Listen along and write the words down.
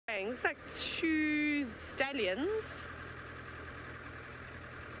Looks like 2 stallions.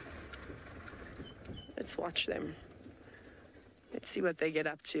 Let's watch them. Let's see what they get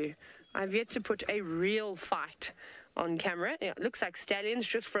up to. I've yet to put a real fight on camera. Yeah, it looks like stallions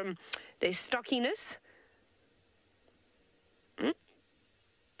just from their stockiness.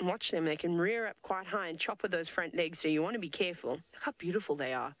 Watch them. They can rear up quite high and chop with those front legs, so you want to be careful. Look how beautiful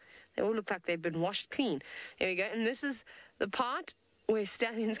they are. They all look like they've been washed clean. Here we go. And this is the part where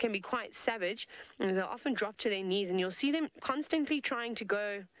stallions can be quite savage, and they'll often drop to their knees, and you'll see them constantly trying to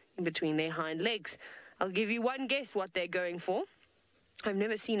go in between their hind legs. I'll give you one guess what they're going for. I've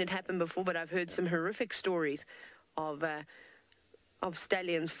never seen it happen before, but I've heard some horrific stories of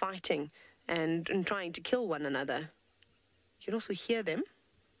stallions fighting and trying to kill one another. You can also hear them.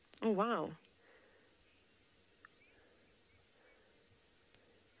 Oh, wow.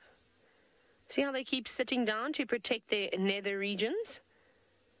 See how they keep sitting down to protect their nether regions?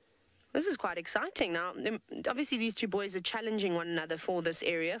 This is quite exciting. Now, obviously these 2 boys are challenging one another for this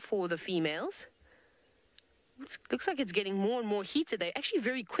area, for the females. It looks like it's getting more and more heated. They're actually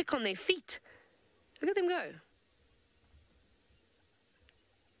very quick on their feet. Look at them go.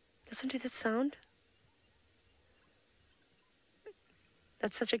 Listen to that sound.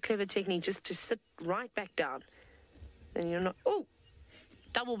 That's such a clever technique, just to sit right back down. Then you're not... Oh!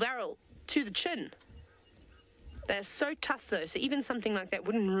 Double barrel to the chin. They're so tough, though, so even something like that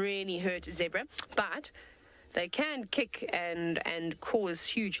wouldn't really hurt a zebra, but they can kick and cause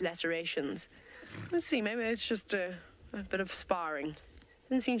huge lacerations. Let's see, maybe it's just a bit of sparring.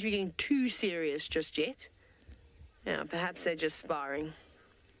 Doesn't seem to be getting too serious just yet. Yeah, perhaps they're just sparring.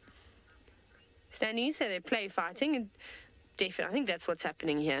 Stanley said they're play fighting, and definitely, I think that's what's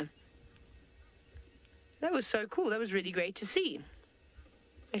happening here. That was so cool. That was really great to see.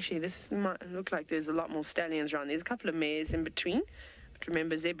 Actually, this might look like there's a lot more stallions around. There's a couple of mares in between. But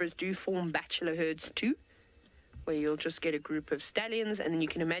remember, zebras do form bachelor herds too, where you'll just get a group of stallions, and then you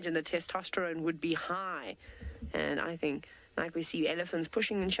can imagine the testosterone would be high. And I think, like we see elephants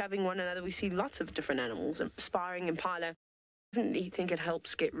pushing and shoving one another, we see lots of different animals sparring impala. I definitely think it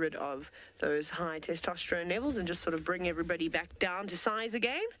helps get rid of those high testosterone levels and just sort of bring everybody back down to size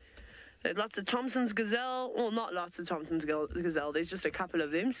again. There's lots of Thompson's gazelle, well, not lots of Thompson's gazelle, there's just a couple of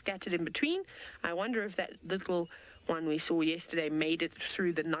them scattered in between. I wonder if that little one we saw yesterday made it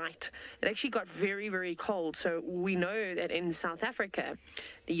through the night. It actually got very, very cold, so we know that in South Africa,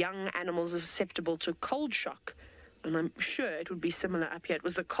 the young animals are susceptible to cold shock. And I'm sure it would be similar up here. It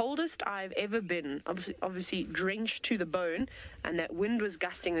was the coldest I've ever been, obviously drenched to the bone, and that wind was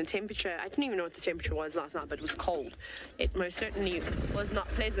gusting. The temperature, I didn't even know what the temperature was last night, but it was cold. It most certainly was not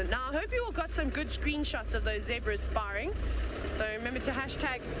pleasant. Now, I hope you all got some good screenshots of those zebras sparring. So remember to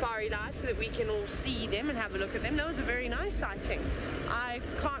hashtag Safari Live so that we can all see them and have a look at them. That was a very nice sighting. I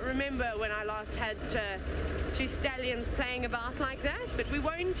can't remember when I last had 2 stallions playing about like that, but we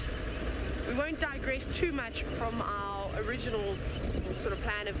won't digress too much from our original sort of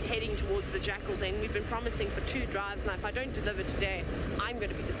plan of heading towards the jackal thing. We've been promising for 2 drives now. If I don't deliver today, I'm going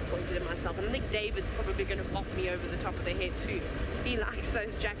to be disappointed in myself. And I think David's probably going to bop me over the top of the head too. He likes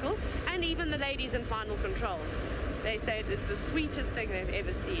those jackal. And even the ladies in Final Control. They say it is the sweetest thing they've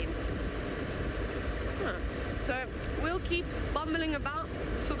ever seen. So we'll keep bumbling about.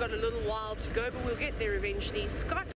 We've still got a little while to go, but we'll get there eventually. Scott.